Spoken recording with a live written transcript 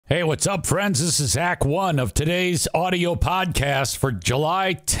Hey, what's up, friends? This is Act 1 of today's audio podcast for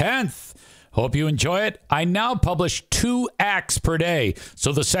July 10th. Hope you enjoy it. I now publish 2 acts per day,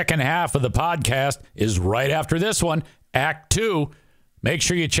 so the second half of the podcast is right after this one, Act 2. Make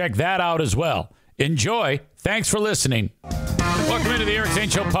sure you check that out as well. Enjoy. Thanks for listening. Welcome into the Eric Zane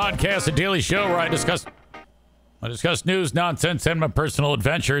Show podcast, a daily show where I discuss news, nonsense, and my personal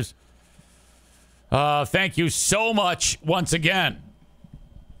adventures. Thank you so much once again.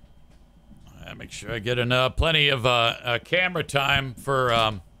 Make sure I get plenty of camera time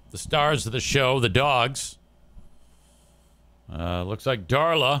for the stars of the show, the dogs. Looks like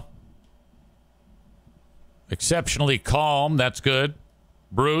Darla. Exceptionally calm. That's good.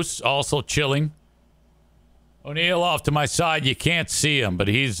 Bruce, also chilling. O'Neill off to my side. You can't see him, but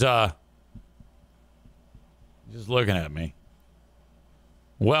he's just looking at me.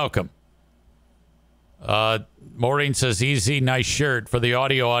 Welcome. Maureen says, easy, nice shirt. For the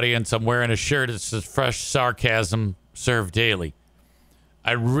audio audience, I'm wearing a shirt that says fresh sarcasm served daily.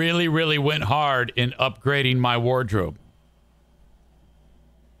 I really, really went hard in upgrading my wardrobe.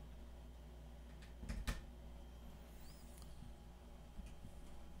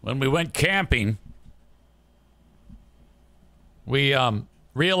 When we went camping, we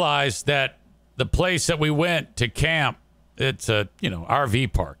realized that the place that we went to camp, it's a,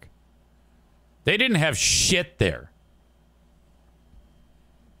 RV park. They didn't have shit there.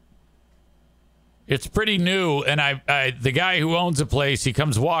 It's pretty new, and I the guy who owns the place, he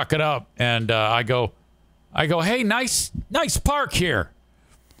comes walking up, and I go, hey, nice park here.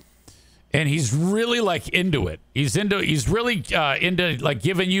 And he's really like into it. He's really into like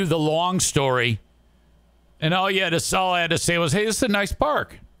giving you the long story. And all I had to say was, hey, this is a nice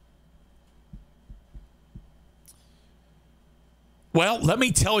park. Well, let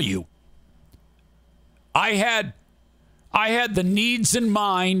me tell you. I had the needs in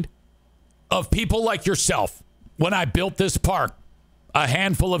mind of people like yourself when I built this park a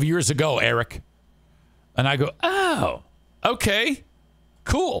handful of years ago, Eric. And I go, oh, okay,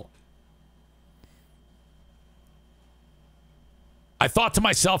 cool. I thought to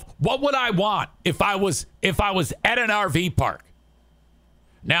myself, what would I want if I was at an RV park?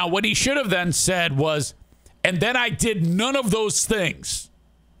 Now, what he should have then said was, and then I did none of those things.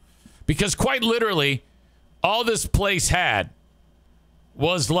 Because quite literally, all this place had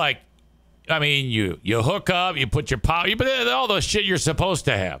was like, I mean, you hook up, you put your power, you put all the shit you're supposed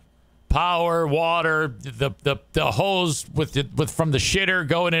to have. Power, water, the hose with from the shitter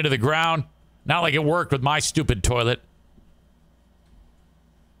going into the ground. Not like it worked with my stupid toilet.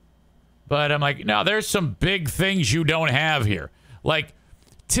 But I'm like, no, there's some big things you don't have here. Like,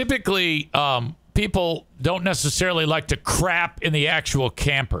 typically, people don't necessarily like to crap in the actual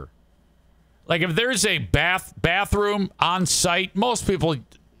camper. Like, if there's a bathroom on site, most people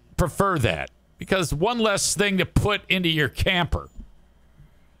prefer that because one less thing to put into your camper.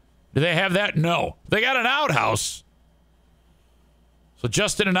 Do they have that? No. They got an outhouse. So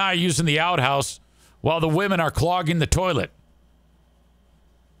Justin and I are using the outhouse while the women are clogging the toilet.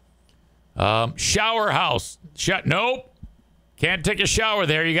 Shower house. Nope. Can't take a shower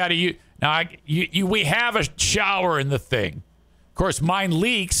there. You got to use. Now, we have a shower in the thing. Of course, mine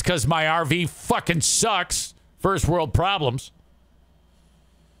leaks because my RV fucking sucks. First world problems.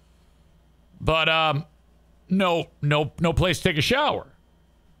 But no place to take a shower.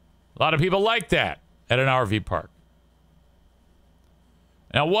 A lot of people like that at an RV park.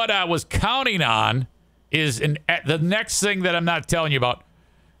 Now, what I was counting on is the next thing that I'm not telling you about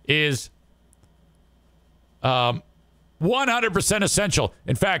is 100% essential.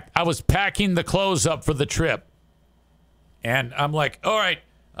 In fact, I was packing the clothes up for the trip. And I'm like, all right,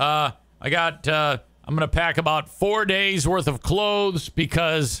 I'm going to pack about 4 days worth of clothes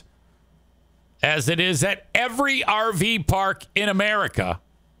because as it is at every RV park in America,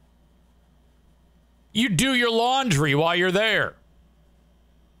 you do your laundry while you're there.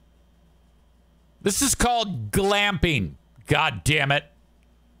 This is called glamping. God damn it.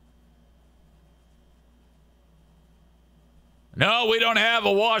 No, we don't have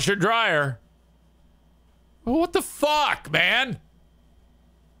a washer dryer. Well, what the fuck, man?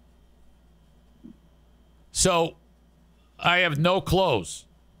 So, I have no clothes.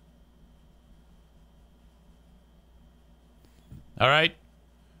 All right?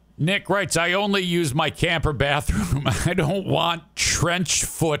 Nick writes, I only use my camper bathroom. I don't want trench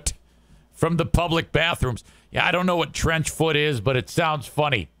foot from the public bathrooms. Yeah, I don't know what trench foot is, but it sounds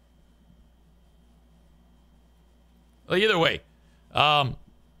funny. Well, either way,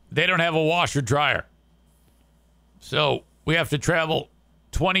 they don't have a washer dryer. So we have to travel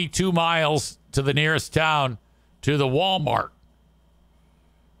 22 miles to the nearest town to the Walmart.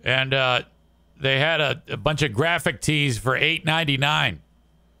 And they had a bunch of graphic tees for $8.99.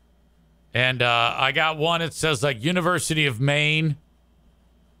 And I got one that says like University of Maine.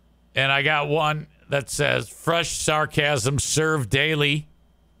 And I got one that says fresh sarcasm served daily.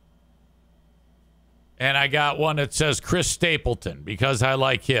 And I got one that says Chris Stapleton because I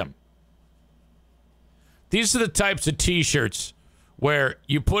like him. These are the types of T-shirts where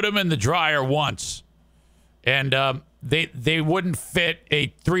you put them in the dryer once and they wouldn't fit a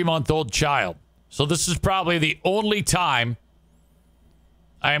 3-month-old child. So this is probably the only time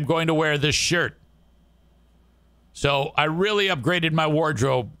I am going to wear this shirt. So I really upgraded my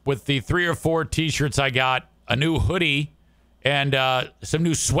wardrobe with the 3 or 4 T-shirts I got, a new hoodie, and some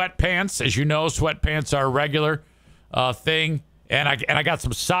new sweatpants. As you know, sweatpants are a regular thing. And I got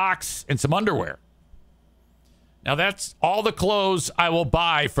some socks and some underwear. Now, that's all the clothes I will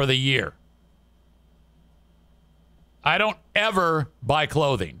buy for the year. I don't ever buy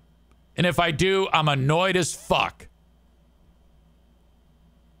clothing. And if I do, I'm annoyed as fuck.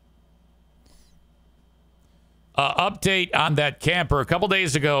 Update on that camper. A couple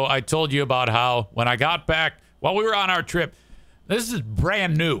days ago, I told you about how when I got back, while we were on our trip, this is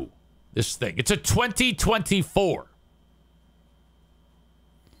brand new, this thing. It's a 2024.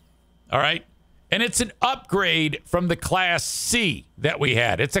 All right? And it's an upgrade from the Class C that we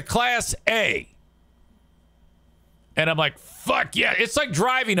had. It's a Class A. And I'm like, fuck yeah. It's like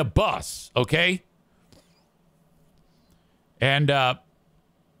driving a bus, okay? And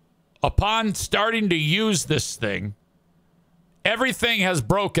upon starting to use this thing, everything has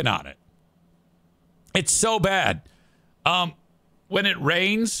broken on it. It's so bad. When it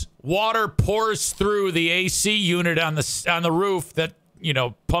rains, water pours through the AC unit on the roof that, you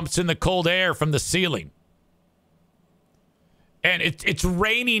know, pumps in the cold air from the ceiling. And it's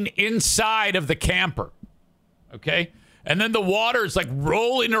raining inside of the camper. Okay? And then the water is like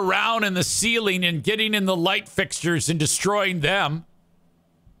rolling around in the ceiling and getting in the light fixtures and destroying them.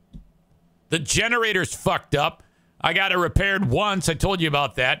 The generator's fucked up. I got it repaired once. I told you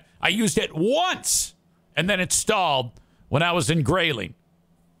about that. I used it once. And then it stalled when I was in Grayling.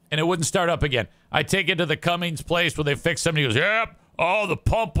 And it wouldn't start up again. I take it to the Cummings place where they fix something. He goes, yep. Oh, the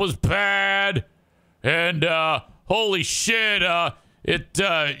pump was bad. And holy shit.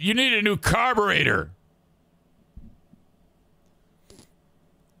 You need a new carburetor.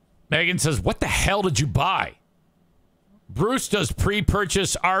 Megan says, what the hell did you buy? Bruce does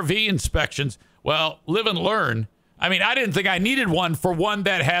pre-purchase RV inspections. Well, live and learn. I mean, I didn't think I needed one for one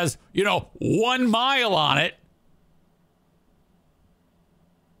that has, 1 mile on it.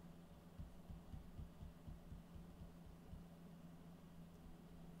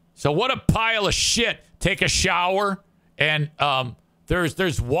 So what a pile of shit. Take a shower and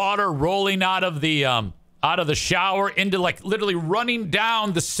there's water rolling out of the shower into like literally running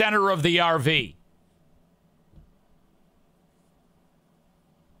down the center of the RV.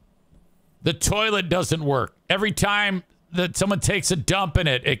 The toilet doesn't work. Every time that someone takes a dump in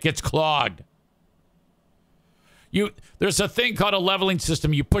it, it gets clogged. There's a thing called a leveling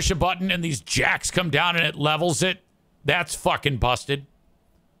system. You push a button and these jacks come down and it levels it. That's fucking busted.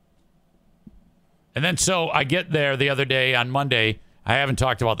 And then so I get there the other day on Monday. I haven't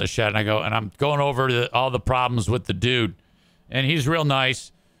talked about this yet. And I'm going over all the problems with the dude. And he's real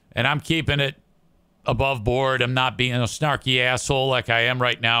nice. And I'm keeping it above board. I'm not being a snarky asshole like I am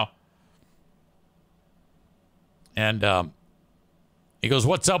right now. And he goes,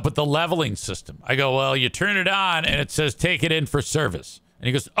 what's up with the leveling system? I go, well, you turn it on and it says take it in for service. And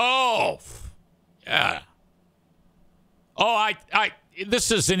he goes, oh, yeah. Oh,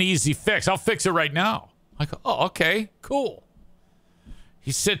 this is an easy fix. I'll fix it right now. I go, oh, okay, cool.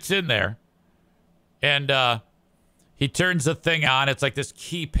 He sits in there and he turns the thing on. It's like this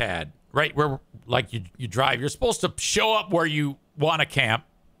keypad, right? Where like you drive. You're supposed to show up where you want to camp.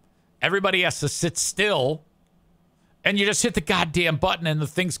 Everybody has to sit still. And you just hit the goddamn button and the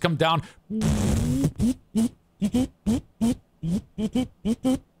things come down.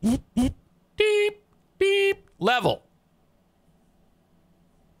 Beep, beep, level.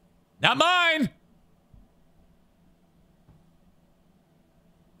 Not mine.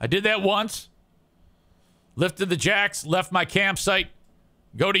 I did that once. Lifted the jacks, left my campsite.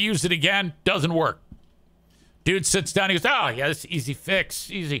 Go to use it again. Doesn't work. Dude sits down. He goes, oh, yeah, this is easy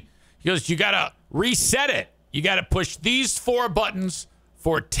fix. Easy. He goes, you got to reset it. You got to push these 4 buttons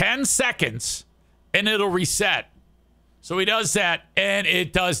for 10 seconds, and it'll reset. So he does that, and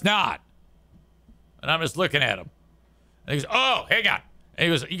it does not. And I'm just looking at him. And he goes, oh, hang on. And he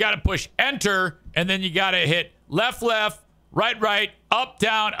goes, you got to push enter, and then you got to hit left, right, up,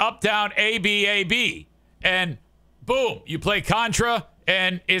 down, A, B. And boom, you play Contra,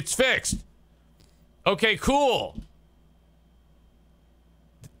 and it's fixed. Okay, cool.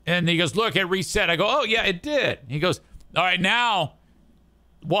 And he goes, look, it reset. I go, oh, yeah, it did. He goes, all right, now,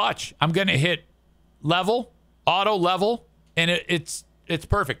 watch. I'm going to hit level, auto level, and it's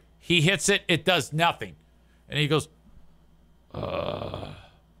perfect. He hits it. It does nothing. And he goes,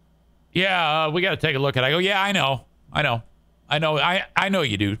 yeah, we got to take a look at it. I go, yeah, I know. I know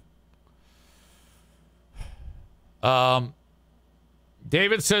you do.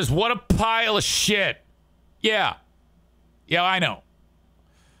 David says, what a pile of shit. Yeah, I know.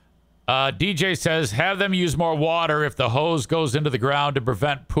 DJ says, have them use more water if the hose goes into the ground to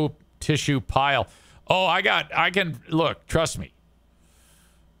prevent poop tissue pile. Oh, I can, look, trust me.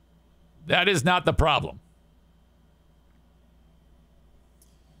 That is not the problem.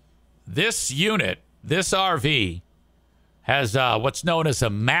 This unit, this RV, has what's known as a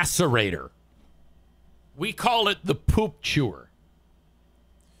macerator. We call it the poop chewer.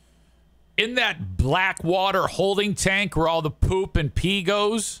 In that black water holding tank where all the poop and pee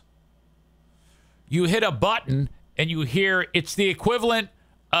goes, you hit a button and you hear it's the equivalent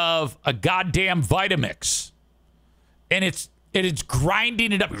of a goddamn Vitamix. And it's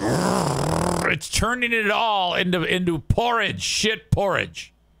grinding it up. It's turning it all into porridge, shit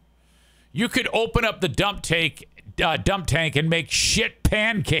porridge. You could open up the dump tank and make shit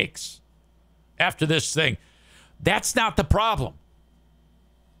pancakes after this thing. That's not the problem.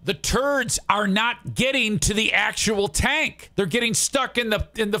 The turds are not getting to the actual tank. They're getting stuck in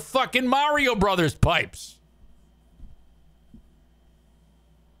the fucking Mario Brothers pipes.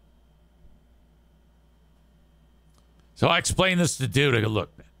 So I explained this to the dude. I go,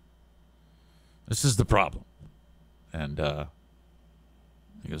 look, man, this is the problem. And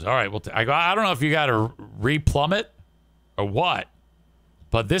he goes, all right, well, I go, I don't know if you got to replumb it or what,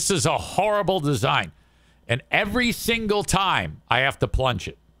 but this is a horrible design. And every single time I have to plunge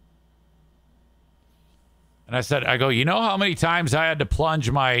it. And I go, you know how many times I had to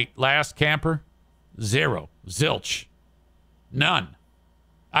plunge my last camper? 0. Zilch. None.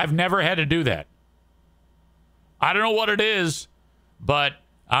 I've never had to do that. I don't know what it is, but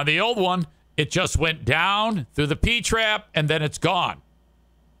on the old one, it just went down through the P-trap and then it's gone.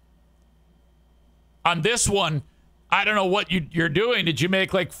 On this one, I don't know what you're doing. Did you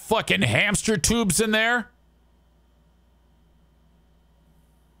make like fucking hamster tubes in there?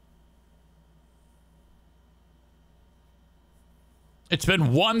 It's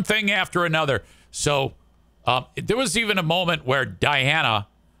been one thing after another. So there was even a moment where Diana,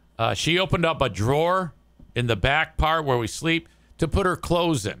 she opened up a drawer in the back part where we sleep to put her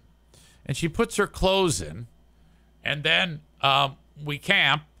clothes in. And she puts her clothes in, and then we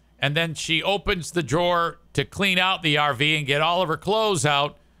camp, and then she opens the drawer to clean out the RV and get all of her clothes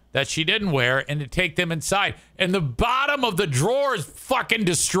out that she didn't wear and to take them inside. And the bottom of the drawer is fucking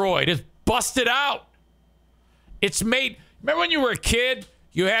destroyed. It's busted out. It's made... Remember when you were a kid,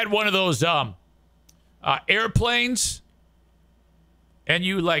 you had one of those airplanes, and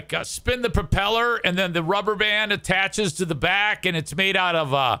you like spin the propeller, and then the rubber band attaches to the back, and it's made out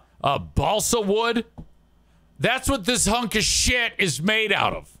of balsa wood? That's what this hunk of shit is made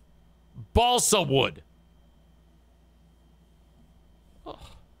out of. Balsa wood.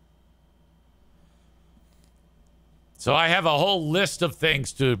 So I have a whole list of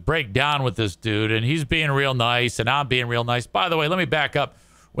things to break down with this dude, and he's being real nice, and I'm being real nice. By the way, let me back up.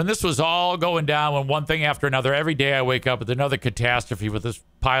 When this was all going down, when one thing after another, every day I wake up with another catastrophe with this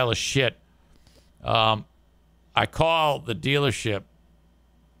pile of shit, I call the dealership,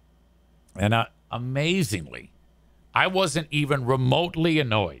 and amazingly, I wasn't even remotely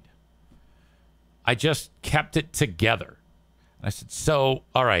annoyed. I just kept it together. And I said, so,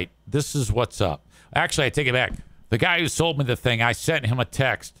 all right, this is what's up. Actually, I take it back. The guy who sold me the thing, I sent him a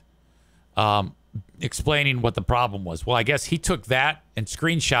text explaining what the problem was. Well, I guess he took that and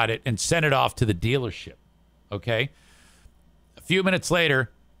screenshot it and sent it off to the dealership. Okay? A few minutes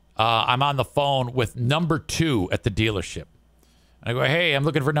later, I'm on the phone with number 2 at the dealership. And I go, hey, I'm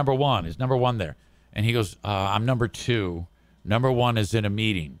looking for number 1. Is number 1 there? And he goes, I'm number 2. Number 1 is in a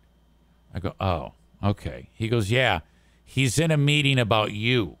meeting. I go, oh, okay. He goes, yeah, he's in a meeting about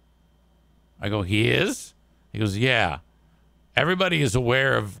you. I go, he is? He goes, yeah. Everybody is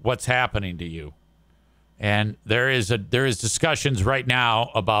aware of what's happening to you. And there is discussions right now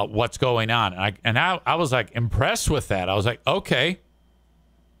about what's going on. And I was like impressed with that. I was like, okay.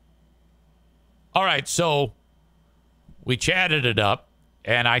 All right, so we chatted it up,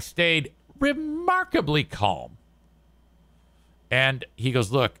 and I stayed remarkably calm. And he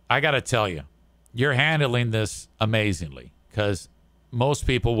goes, look, I got to tell you, you're handling this amazingly, because most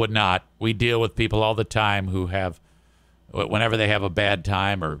people would not. We deal with people all the time who have whenever they have a bad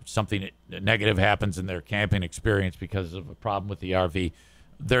time or something negative happens in their camping experience because of a problem with the RV,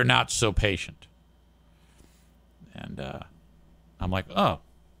 they're not so patient. And I'm like, oh,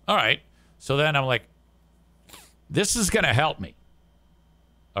 all right. So then I'm like, this is going to help me.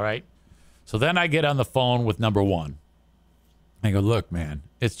 All right. So then I get on the phone with number one. I go, look, man,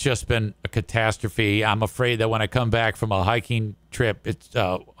 it's just been a catastrophe. I'm afraid that when I come back from a hiking trip, it's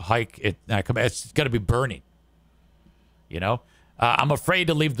going to be burning. You know, I'm afraid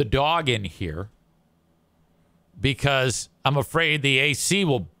to leave the dog in here because I'm afraid the AC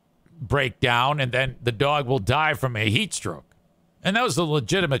will break down and then the dog will die from a heat stroke. And that was a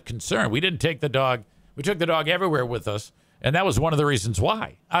legitimate concern. We didn't take the dog. We took the dog everywhere with us. And that was one of the reasons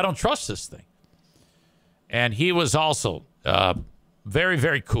why I don't trust this thing. And he was also very,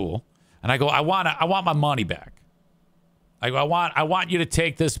 very cool. And I go, I want my money back. I go, I want you to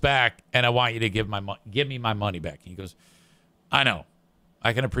take this back, and I want you to give me my money back. He goes, I know,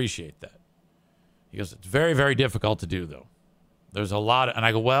 I can appreciate that. He goes, it's very, very difficult to do though. There's a lot of, and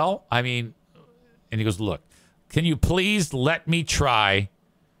I go, well, I mean, and he goes, look, can you please let me try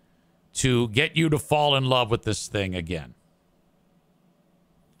to get you to fall in love with this thing again?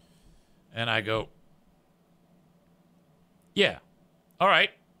 And I go, yeah, all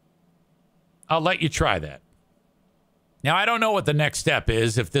right. I'll let you try that. Now, I don't know what the next step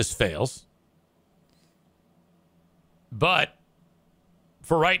is if this fails. But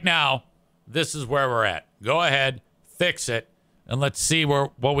for right now, this is where we're at. Go ahead, fix it, and let's see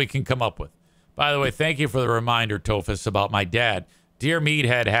what we can come up with. By the way, thank you for the reminder, Tofus, about my dad. Dear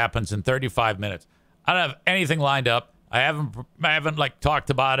Meathead happens in 35 minutes. I don't have anything lined up. I haven't like talked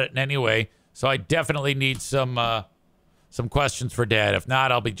about it in any way. So I definitely need some questions for Dad. If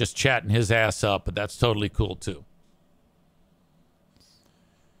not, I'll be just chatting his ass up, but that's totally cool too.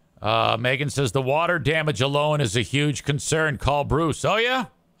 Megan says the water damage alone is a huge concern. Call Bruce. Oh yeah,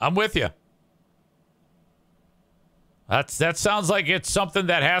 I'm with you. That sounds like it's something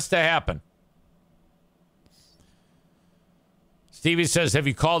that has to happen. Stevie says, have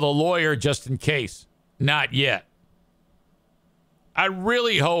you called a lawyer just in case? Not yet. I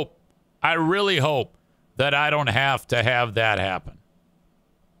really hope that I don't have to have that happen.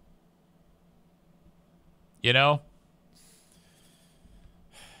 You know?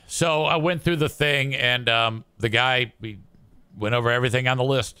 So I went through the thing, and the guy, we went over everything on the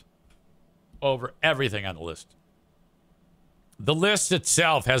list. Over everything on the list. The list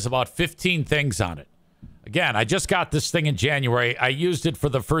itself has about 15 things on it. Again, I just got this thing in January. I used it for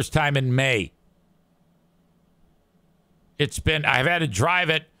the first time in May. I've had to drive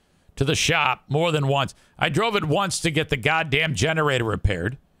it to the shop more than once. I drove it once to get the goddamn generator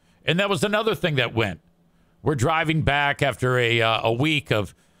repaired. And that was another thing that went. We're driving back after a week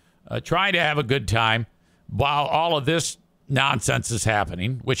of trying to have a good time while all of this nonsense is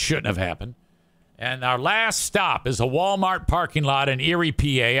happening, which shouldn't have happened. And our last stop is a Walmart parking lot in Erie,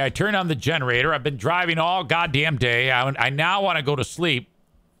 PA. I turn on the generator. I've been driving all goddamn day. I now want to go to sleep.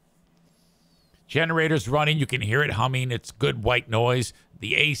 Generator's running. You can hear it humming. It's good white noise.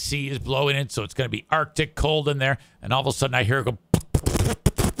 The AC is blowing in, so it's going to be Arctic cold in there. And all of a sudden, I hear it go.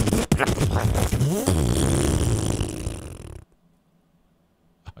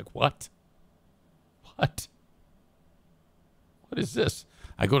 I'm like, what? What? What is this?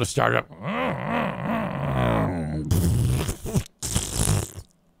 I go to start it up.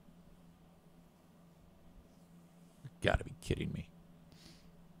 Gotta be kidding me.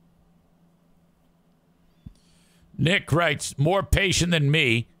 Nick writes, more patient than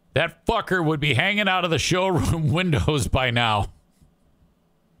me. That fucker would be hanging out of the showroom windows by now.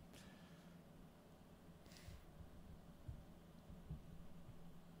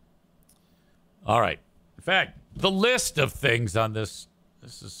 All right. In fact, the list of things on this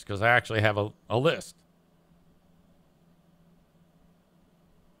is because I actually have a list.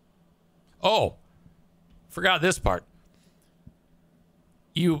 Oh, forgot this part.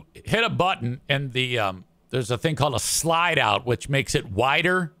 You hit a button and there's a thing called a slide out, which makes it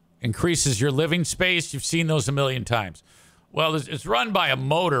wider, increases your living space. You've seen those a million times. Well, it's run by a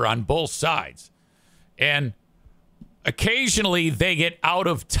motor on both sides. And occasionally they get out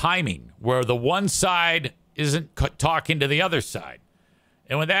of timing where the one side isn't talking to the other side.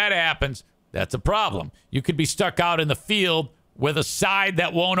 And when that happens, that's a problem. You could be stuck out in the field with a side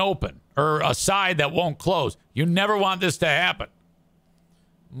that won't open or a side that won't close. You never want this to happen.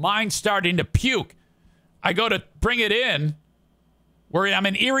 Mine's starting to puke. I go to bring it in where I'm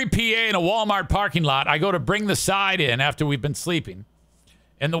in Erie, PA in a Walmart parking lot. I go to bring the side in after we've been sleeping.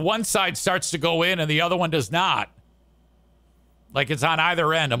 And the one side starts to go in and the other one does not. Like it's on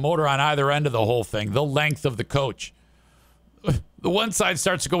either end, a motor on either end of the whole thing, the length of the coach. The one side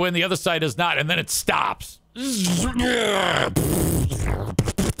starts to go in, the other side does not, and then it stops. What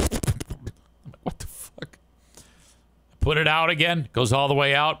the fuck? Put it out again, goes all the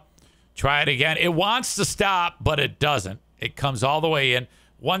way out. Try it again. It wants to stop, but it doesn't. It comes all the way in.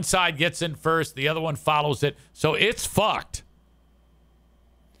 One side gets in first, the other one follows it. So it's fucked.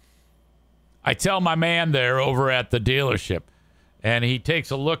 I tell my man there over at the dealership, and he takes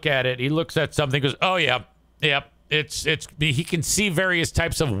a look at it. He looks at something, goes, "Oh yeah, yep. It's." He can see various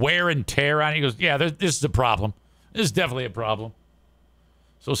types of wear and tear on it. He goes, "Yeah, this is a problem. This is definitely a problem."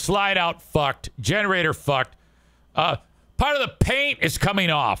 So slide out fucked, generator fucked. Part of the paint is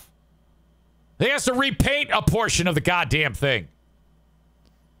coming off. They have to repaint a portion of the goddamn thing.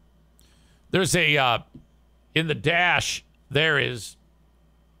 There's a in the dash. There is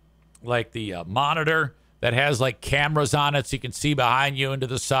like the monitor that has like cameras on it so you can see behind you into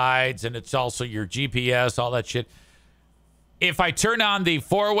the sides, and it's also your GPS, all that shit. If I turn on the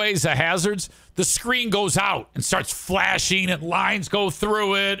four-ways of hazards, the screen goes out and starts flashing and lines go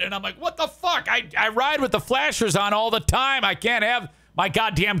through it, and I'm like, what the fuck? I ride with the flashers on all the time. I can't have my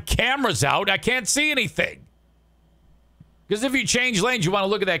goddamn cameras out. I can't see anything. Because if you change lanes, you want to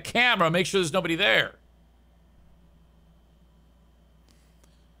look at that camera, make sure there's nobody there.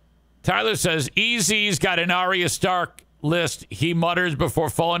 Tyler says, EZ's got an Arya Stark list. He mutters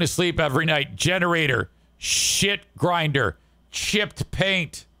before falling asleep every night. Generator, shit grinder, chipped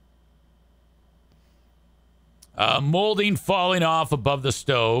paint, molding falling off above the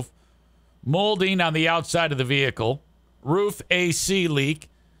stove, molding on the outside of the vehicle, roof AC leak,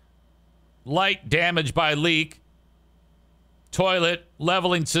 light damaged by leak, toilet,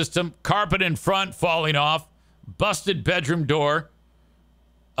 leveling system, carpet in front falling off, busted bedroom door.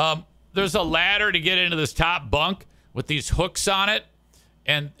 There's a ladder to get into this top bunk with these hooks on it,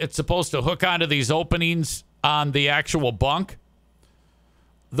 and it's supposed to hook onto these openings on the actual bunk.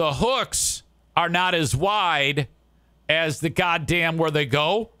 The hooks are not as wide as the goddamn where they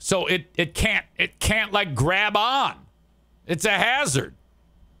go, so it can't like grab on. It's a hazard.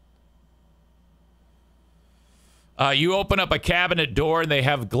 You open up a cabinet door and they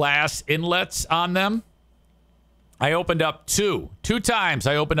have glass inlets on them. I opened up two times.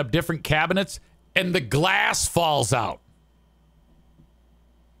 I opened up different cabinets, and the glass falls out.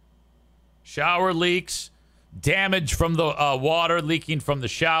 Shower leaks, damage from the water leaking from the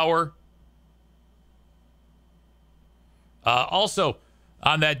shower. Also,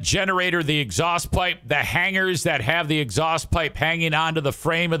 on that generator, the exhaust pipe, the hangers that have the exhaust pipe hanging onto the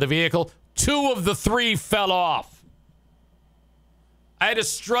frame of the vehicle, 2 of the 3 fell off. I had to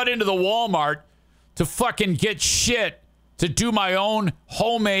strut into the Walmart to fucking get shit to do my own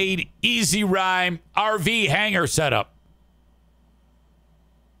homemade Easy Rhyme RV hanger setup.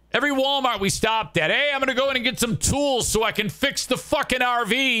 Every Walmart we stopped at, hey, I'm going to go in and get some tools so I can fix the fucking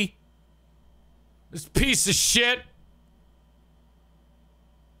RV. This piece of shit.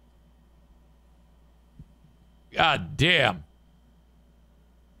 God damn.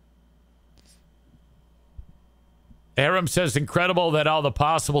 Aram says, incredible that all the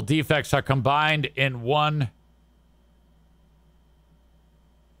possible defects are combined in one.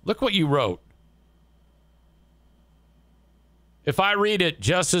 Look what you wrote. If I read it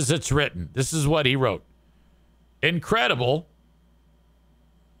just as it's written, this is what he wrote. Incredible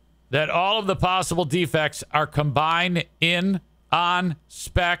that all of the possible defects are combined in, on,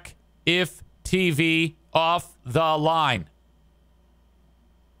 spec, if, TV, off the line.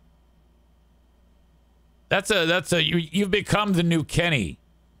 You've become the new Kenny.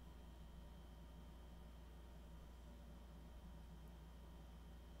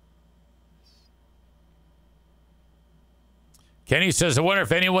 Kenny says, I wonder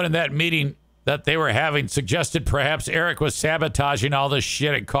if anyone in that meeting that they were having suggested perhaps Eric was sabotaging all this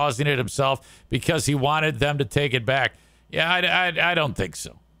shit and causing it himself because he wanted them to take it back. Yeah, I don't think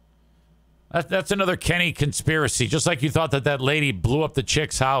so. That's another Kenny conspiracy, just like you thought that lady blew up the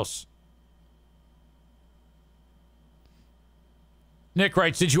chick's house. Nick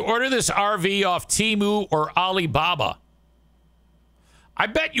writes, did you order this RV off Temu or Alibaba? I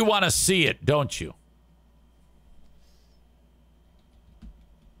bet you want to see it, don't you?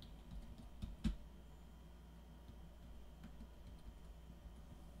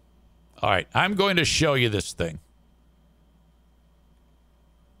 All right, I'm going to show you this thing.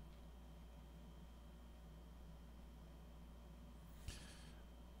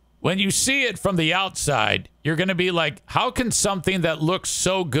 When you see it from the outside, you're going to be like, how can something that looks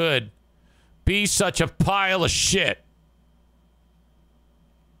so good be such a pile of shit?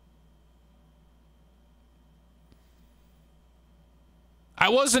 I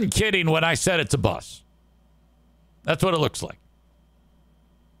wasn't kidding when I said it's a bus. That's what it looks like.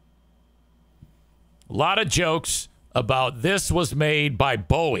 A lot of jokes about this was made by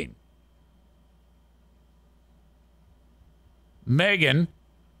Boeing. Megan,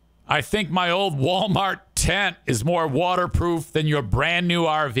 I think my old Walmart tent is more waterproof than your brand new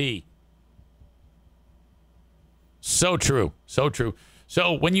RV. So true. So true.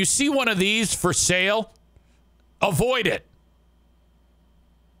 So when you see one of these for sale, avoid it.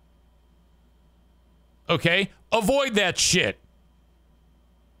 Okay? Avoid that shit.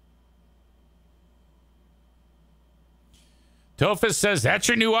 Tofus says, that's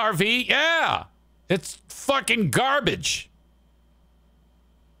your new RV? Yeah. It's fucking garbage.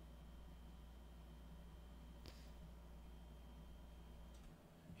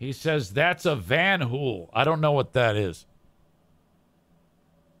 He says, that's a Van Hool. I don't know what that is.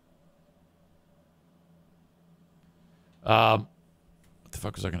 What the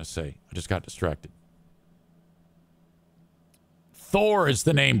fuck was I going to say? I just got distracted. Thor is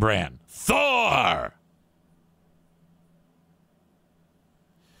the name brand. Thor!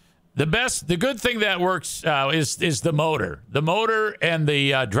 The good thing that works is the motor. The motor and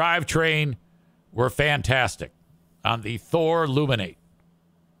the drivetrain were fantastic on the Thor Luminate.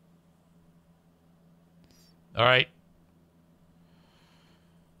 All right.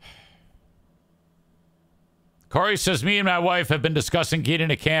 Corey says, me and my wife have been discussing getting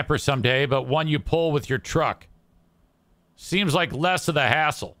a camper someday, but one you pull with your truck. Seems like less of the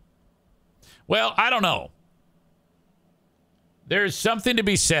hassle. Well, I don't know. There's something to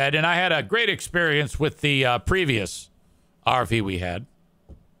be said, and I had a great experience with the previous RV we had.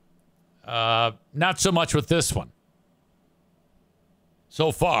 Not so much with this one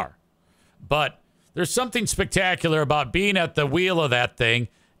so far. But there's something spectacular about being at the wheel of that thing,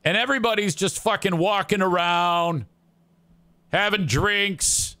 and everybody's just fucking walking around, having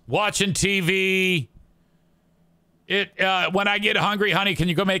drinks, watching TV. When I get hungry, honey, can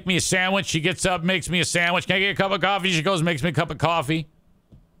you go make me a sandwich? She gets up, makes me a sandwich. Can I get a cup of coffee? She goes, makes me a cup of coffee.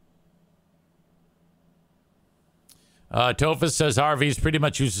 Tofus says RVs pretty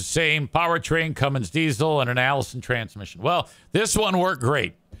much use the same powertrain, Cummins diesel, and an Allison transmission. Well, this one worked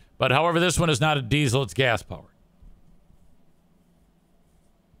great. But however, this one is not a diesel, it's gas powered.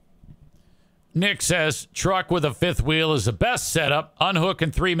 Nick says, truck with a fifth wheel is the best setup. Unhook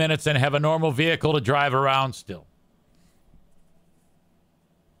in 3 minutes and have a normal vehicle to drive around still.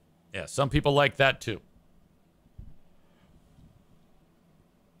 Yeah, some people like that too.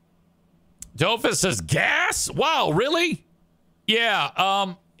 Dofus says, gas? Wow, really?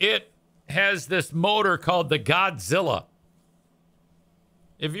 Yeah, it has this motor called the Godzilla.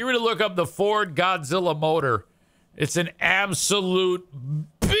 If you were to look up the Ford Godzilla motor, it's an absolute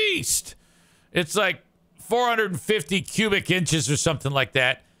beast. It's like 450 cubic inches or something like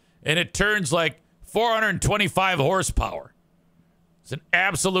that, and it turns like 425 horsepower. It's an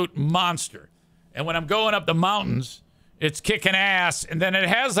absolute monster. And when I'm going up the mountains, it's kicking ass, and then it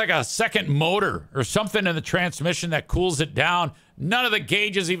has like a second motor or something in the transmission that cools it down. None of the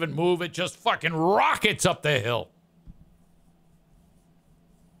gauges even move. It just fucking rockets up the hill.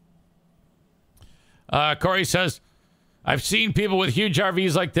 Corey says, I've seen people with huge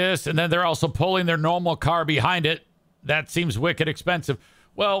RVs like this, and then they're also pulling their normal car behind it. That seems wicked expensive.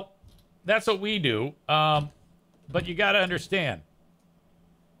 Well, that's what we do. But you got to understand.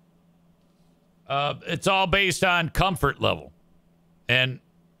 It's all based on comfort level. And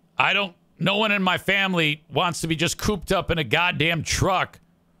no one in my family wants to be just cooped up in a goddamn truck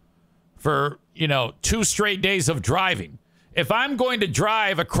for, 2 straight days of driving. If I'm going to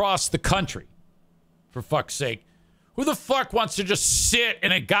drive across the country, for fuck's sake, who the fuck wants to just sit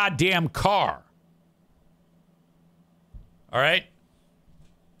in a goddamn car? All right?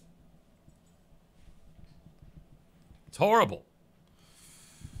 It's horrible.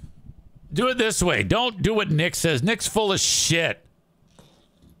 Do it this way. Don't do what Nick says. Nick's full of shit.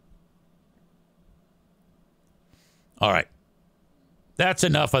 All right. That's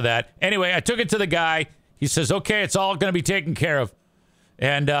enough of that. Anyway, I took it to the guy. He says, okay, it's all going to be taken care of.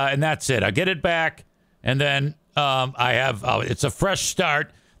 And that's it. I get it back. And then it's a fresh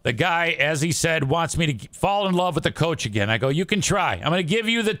start. The guy, as he said, wants me to fall in love with the coach again. I go, you can try. I'm going to give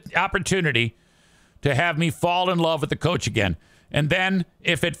you the opportunity to have me fall in love with the coach again. And then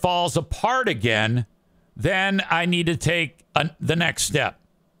if it falls apart again, then I need to take the next step.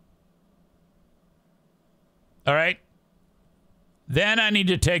 All right? Then I need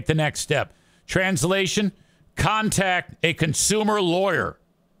to take the next step. Translation, contact a consumer lawyer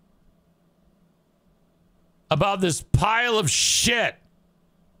about this pile of shit.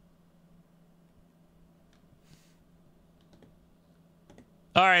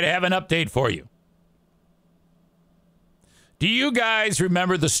 All right, I have an update for you. Do you guys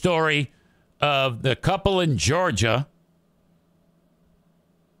remember the story of the couple in Georgia?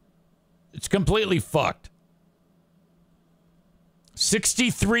 It's completely fucked.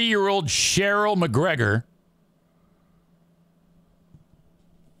 63-year-old Cheryl McGregor,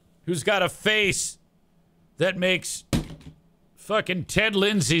 who's got a face that makes fucking Ted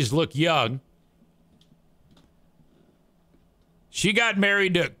Lindsay's look young. She got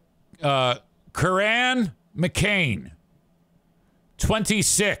married to Karan McCain,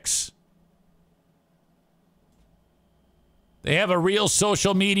 26. They have a real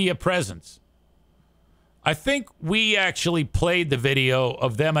social media presence. I think we actually played the video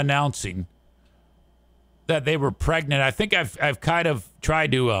of them announcing that they were pregnant. I think I've kind of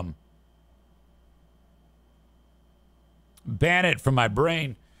tried to ban it from my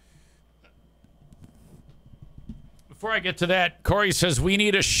brain. Before I get to that, Corey says we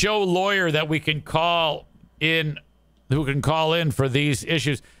need a show lawyer that we can call in, who can call in for these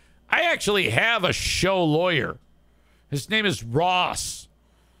issues. I actually have a show lawyer. His name is Ross,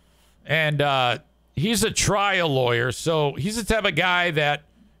 and he's a trial lawyer. So he's the type of guy that,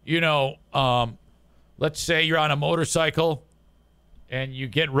 you know, let's say you're on a motorcycle and you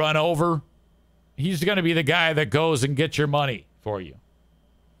get run over. He's going to be the guy that goes and gets your money for you.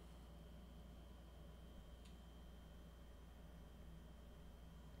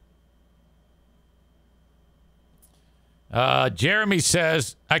 Jeremy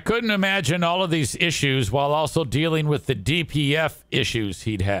says, I couldn't imagine all of these issues while also dealing with the DPF issues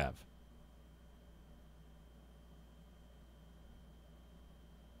he'd have.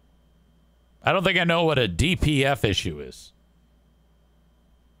 I don't think I know what a DPF issue is.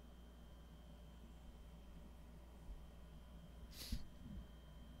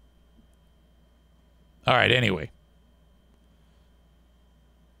 All right, anyway.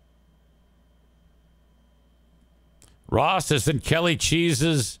 Ross isn't Kelly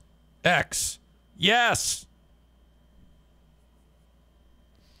Cheese's ex. Yes.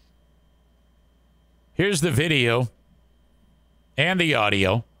 Here's the video and the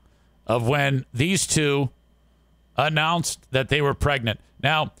audio of when these two announced that they were pregnant.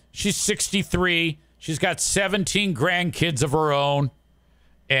 Now, she's 63. She's got 17 grandkids of her own.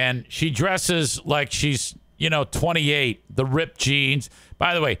 And she dresses like she's, 28. The ripped jeans.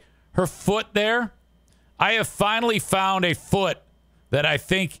 By the way, her foot there, I have finally found a foot that I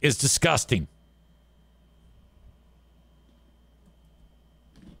think is disgusting.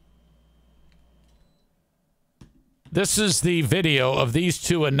 This is the video of these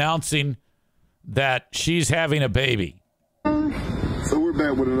two announcing that she's having a baby. So we're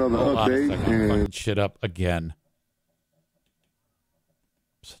back with another update. And fucking shit up again.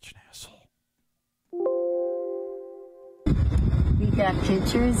 Such an asshole. We got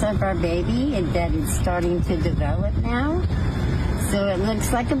pictures of our baby and that it's starting to develop now. So it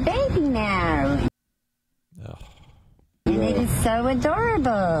looks like a baby now. Ugh. And it is so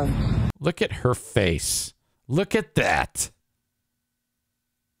adorable. Look at her face. Look at that.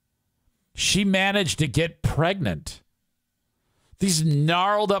 She managed to get pregnant. These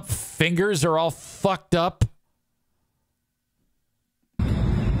gnarled up fingers are all fucked up.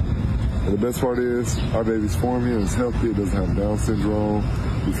 And the best part is, our baby's forming, it's healthy, it doesn't have Down syndrome.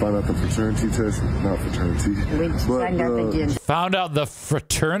 We found out the fraternity test, not fraternity. Found out the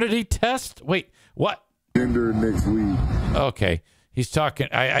fraternity test? Wait, what? Gender next week. Okay. He's talking,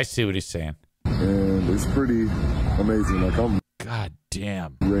 I see what he's saying. And it's pretty amazing. Like, I'm God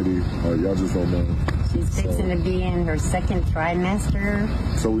damn ready. Y'all just don't know. She's fixing to be in her second trimester.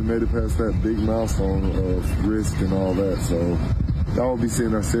 So we made it past that big milestone of risk and all that. So y'all will be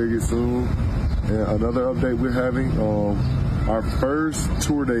seeing our surrogate soon. And another update we're having, our first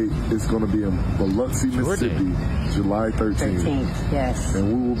tour date is going to be in Biloxi, Mississippi, July 13th. Yes. And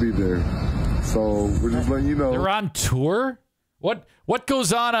we will be there. So we're just letting you know. They're on tour? What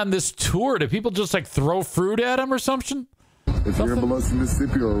goes on this tour? Do people just like throw fruit at them or something? If you're in Biloxi,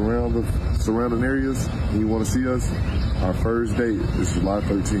 Mississippi or around the surrounding areas and you want to see us, our first date is July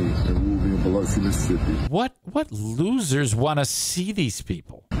 13th and we will be in Biloxi, Mississippi. What losers want to see these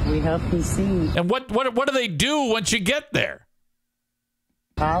people? We hope you see. And what do they do once you get there?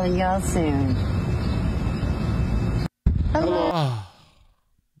 Follow y'all soon. Hello. Oh,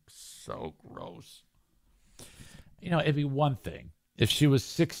 so gross. It'd be one thing if she was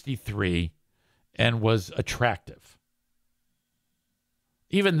 63 and was attractive.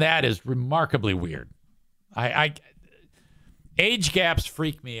 Even that is remarkably weird. I age gaps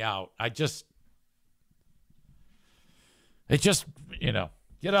freak me out. It just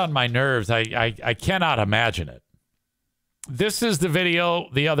get on my nerves. I cannot imagine it. This is the video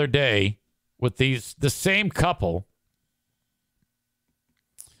the other day with the same couple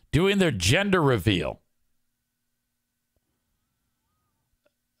doing their gender reveal.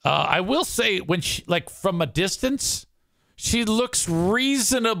 I will say, when she, like, from a distance, she looks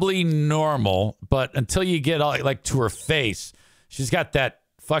reasonably normal, but until you get all, like, to her face, she's got that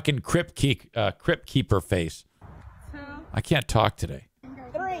fucking crypt keeper face. I can't talk today.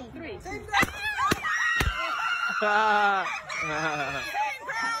 Three.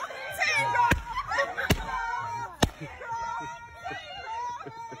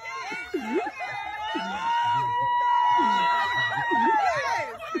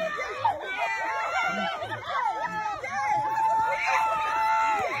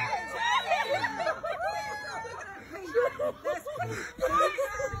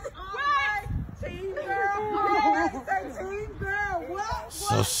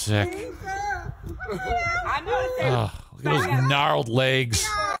 So sick. Oh, look at those gnarled legs.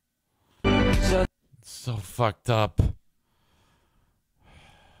 So fucked up.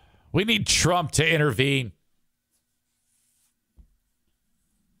 We need Trump to intervene.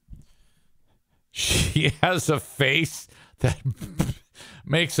 She has a face that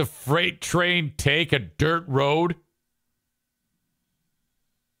makes a freight train take a dirt road.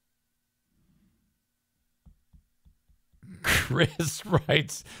 Chris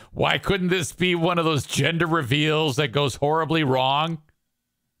writes, why couldn't this be one of those gender reveals that goes horribly wrong?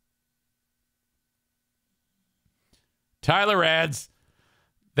 Tyler adds,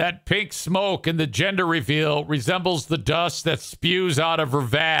 that pink smoke in the gender reveal resembles the dust that spews out of her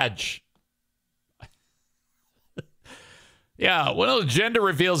vag. Yeah, one of those gender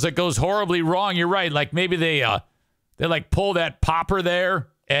reveals that goes horribly wrong. You're right. Like maybe they like pull that popper there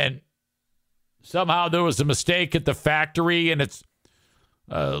and somehow there was a mistake at the factory and it's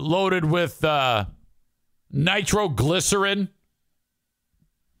loaded with nitroglycerin.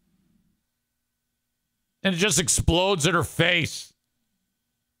 And it just explodes in her face.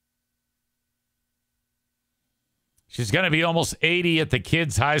 She's going to be almost 80 at the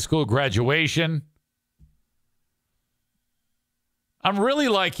kids' high school graduation. I'm really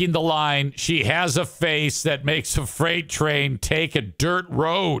liking the line, she has a face that makes a freight train take a dirt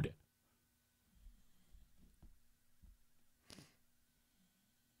road.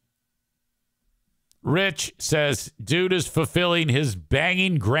 Rich says, dude is fulfilling his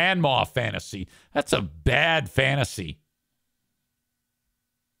banging grandma fantasy. That's a bad fantasy.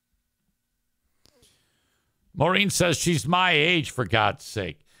 Maureen says she's my age, for God's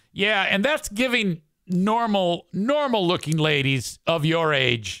sake. Yeah, and that's giving normal looking ladies of your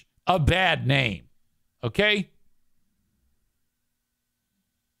age a bad name. Okay?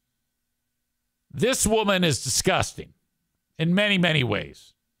 This woman is disgusting in many, many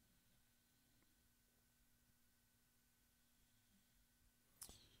ways.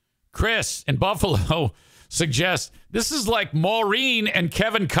 Chris in Buffalo suggests this is like Maureen and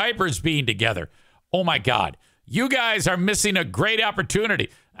Kevin Kuipers being together. Oh, my God. You guys are missing a great opportunity.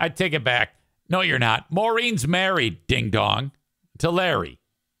 I take it back. No, you're not. Maureen's married, ding dong, to Larry.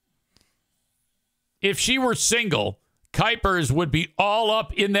 If she were single, Kuipers would be all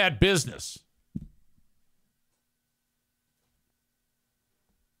up in that business.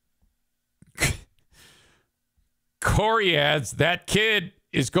 Corey adds, that kid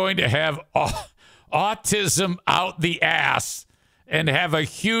is going to have autism out the ass and have a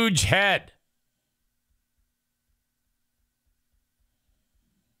huge head.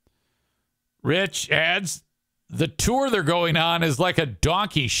 Rich adds, the tour they're going on is like a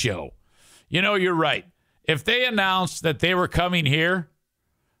donkey show. You know, you're right. If they announced that they were coming here,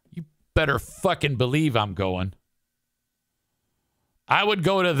 you better fucking believe I'm going. I would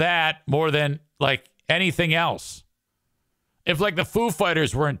go to that more than like anything else. If like the Foo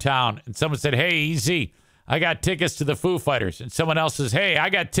Fighters were in town and someone said, hey, EZ, I got tickets to the Foo Fighters. And someone else says, hey, I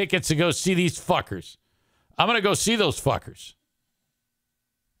got tickets to go see these fuckers. I'm going to go see those fuckers.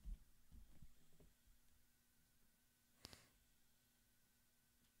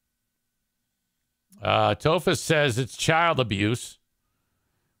 Tophus says it's child abuse.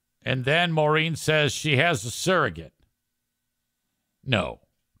 And then Maureen says she has a surrogate. No.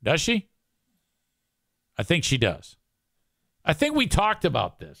 Does she? I think she does. I think we talked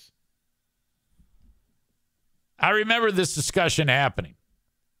about this. I remember this discussion happening.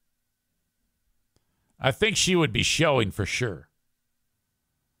 I think she would be showing for sure.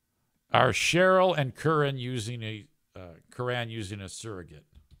 Are Cheryl and Curran using a surrogate?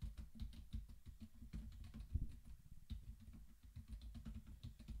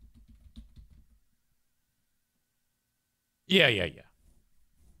 Yeah.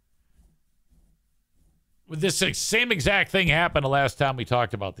 This same exact thing happened the last time we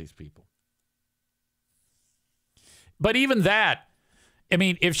talked about these people. But even that, I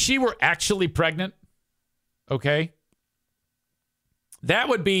mean, if she were actually pregnant, okay, that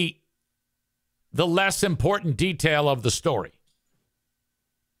would be the less important detail of the story.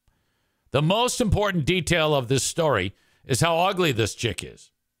 The most important detail of this story is how ugly this chick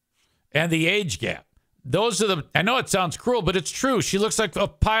is and the age gap. Those are the, I know it sounds cruel, but it's true. She looks like a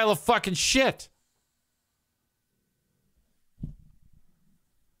pile of fucking shit.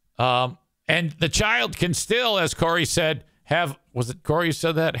 And the child can still, as Corey said, have, was it Corey who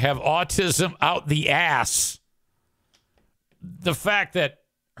said that? Have autism out the ass. The fact that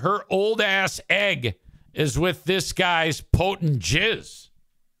her old ass egg is with this guy's potent jizz.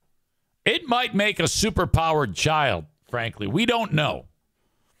 It might make a superpowered child, frankly. We don't know.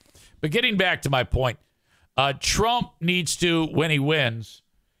 But getting back to my point, Trump needs to, when he wins,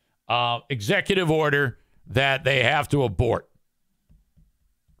 executive order that they have to abort.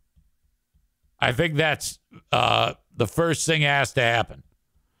 I think that's the first thing has to happen.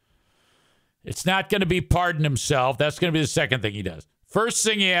 It's not going to be pardon himself. That's going to be the second thing he does. First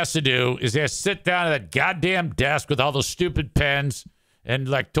thing he has to do is he has to sit down at that goddamn desk with all those stupid pens. And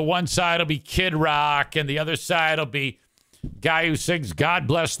like to one side will be Kid Rock and the other side will be guy who sings God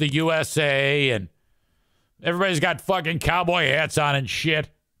Bless the USA. And everybody's got fucking cowboy hats on and shit.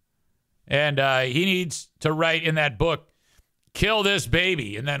 And he needs to write in that book, kill this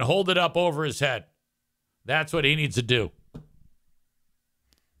baby, and then hold it up over his head. That's what he needs to do.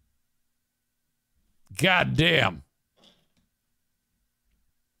 God damn.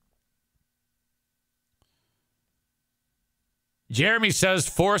 Jeremy says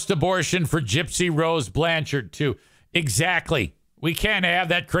forced abortion for Gypsy Rose Blanchard, too. Exactly. We can't have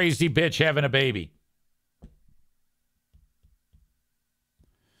that crazy bitch having a baby.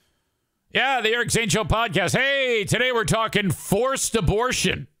 Yeah, the Eric Zane Show podcast. Hey, today we're talking forced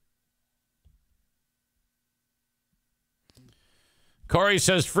abortion. Corey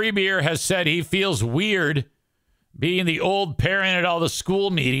says Free Beer has said he feels weird being the old parent at all the school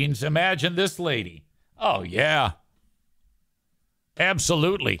meetings. Imagine this lady. Oh, yeah.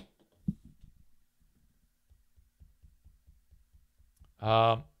 Absolutely.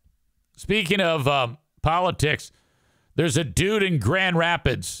 Speaking of politics, there's a dude in Grand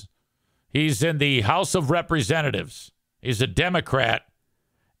Rapids. He's in the House of Representatives. He's a Democrat,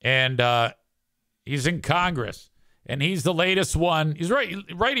 and he's in Congress. And he's the latest one. He's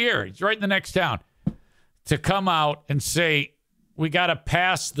right here. He's right in the next town to come out and say, we got to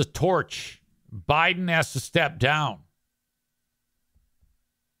pass the torch. Biden has to step down.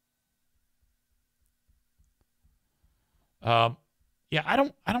 Yeah, I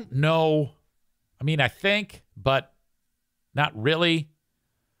don't know. I mean, I think, but not really.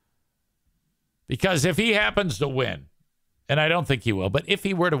 Because if he happens to win, and I don't think he will, but if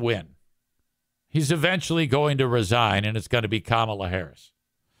he were to win, he's eventually going to resign, and it's going to be Kamala Harris.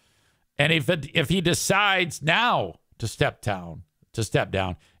 And if he decides now to step down,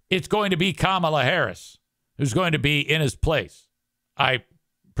 it's going to be Kamala Harris who's going to be in his place, I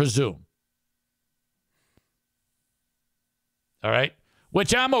presume. All right?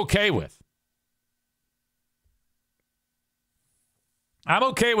 Which I'm okay with. I'm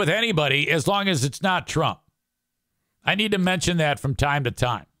okay with anybody as long as it's not Trump. I need to mention that from time to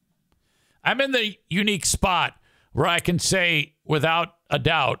time. I'm in the unique spot where I can say without a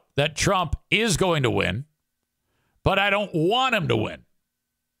doubt that Trump is going to win, but I don't want him to win.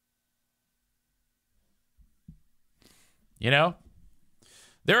 You know?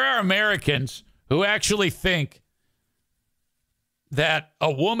 There are Americans who actually think that a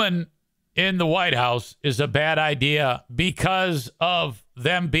woman in the White House is a bad idea because of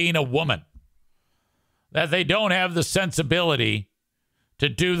them being a woman. That they don't have the sensibility to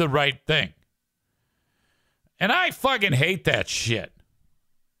do the right thing. And I fucking hate that shit.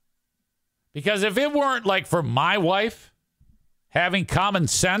 Because if it weren't like for my wife having common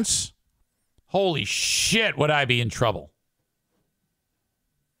sense, holy shit, would I be in trouble.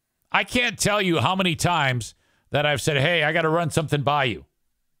 I can't tell you how many times that I've said, hey, I got to run something by you.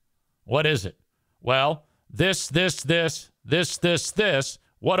 What is it? Well, this.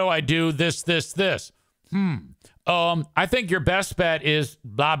 What do I do? This. I think your best bet is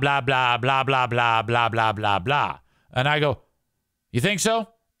blah, blah, blah, blah, blah, blah, blah, blah, blah, blah. And I go, you think so?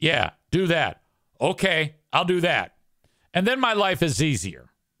 Yeah, do that. Okay, I'll do that. And then my life is easier.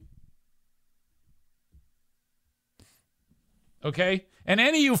 Okay? And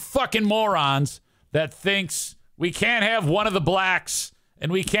any of you fucking morons that thinks we can't have one of the blacks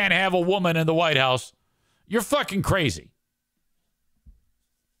and we can't have a woman in the White House, you're fucking crazy.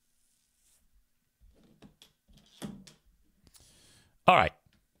 All right.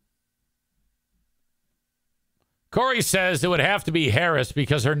 Corey says it would have to be Harris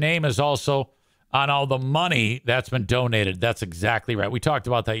because her name is also on all the money that's been donated. That's exactly right. We talked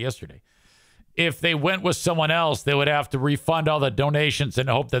about that yesterday. If they went with someone else, they would have to refund all the donations and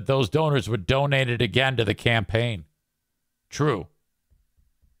hope that those donors would donate it again to the campaign. True.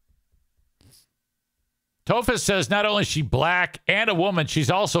 Tofa says not only is she black and a woman,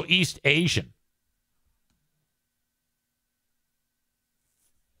 she's also East Asian.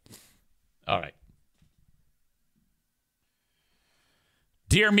 All right.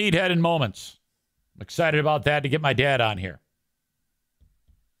 Dear Meathead and Moments. I'm excited about that to get my dad on here.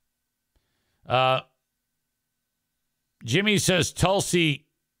 Jimmy says Tulsi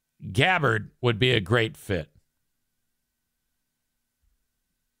Gabbard would be a great fit.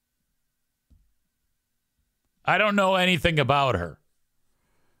 I don't know anything about her.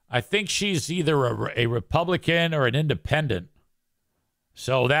 I think she's either a Republican or an independent.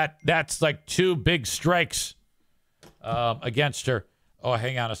 So that's like two big strikes against her. Oh,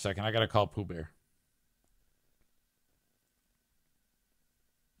 hang on a second. I got to call Pooh Bear.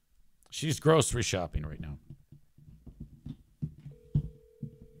 She's grocery shopping right now.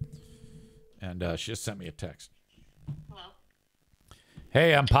 And she just sent me a text. Hello?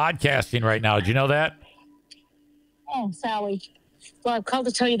 Hey, I'm podcasting right now. Did you know that? Oh, Sally. Well, I've called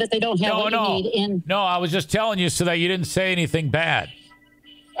to tell you that they don't have what you need in. No, I was just telling you so that you didn't say anything bad.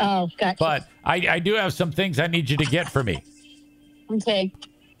 Oh, gotcha. But I do have some things I need you to get for me. Okay.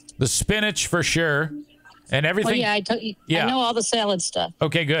 The spinach for sure. And everything. Oh, yeah, I know all the salad stuff.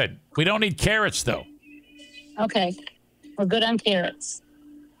 Okay, good. We don't need carrots, though. Okay. We're good on carrots.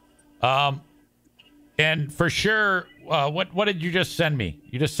 And for sure, what did you just send me?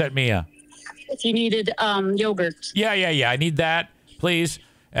 You just sent me a... If you needed yogurt. Yeah. I need that, please.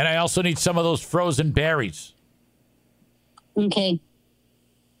 And I also need some of those frozen berries. Okay.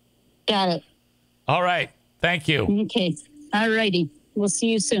 Got it. All right. Thank you. Okay. All righty. We'll see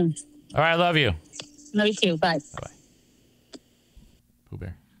you soon. All right. Love you. Love you too. Bye. Bye-bye. Pooh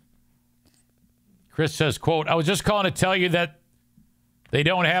Bear. Chris says, quote, I was just calling to tell you that they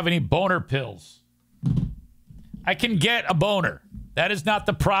don't have any boner pills. I can get a boner. That is not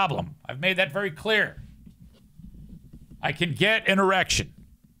the problem. I've made that very clear. I can get an erection.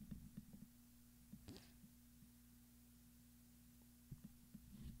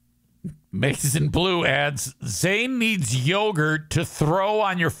 Mason Blue adds, Zane needs yogurt to throw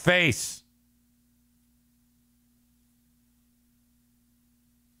on your face.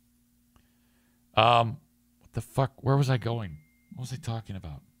 What the fuck? Where was I going? What was I talking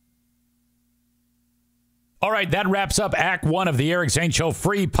about? All right, that wraps up Act 1 of the Eric Zane Show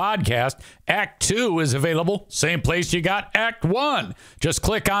free podcast. Act 2 is available. Same place you got Act 1. Just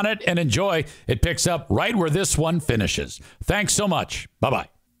click on it and enjoy. It picks up right where this one finishes. Thanks so much. Bye-bye.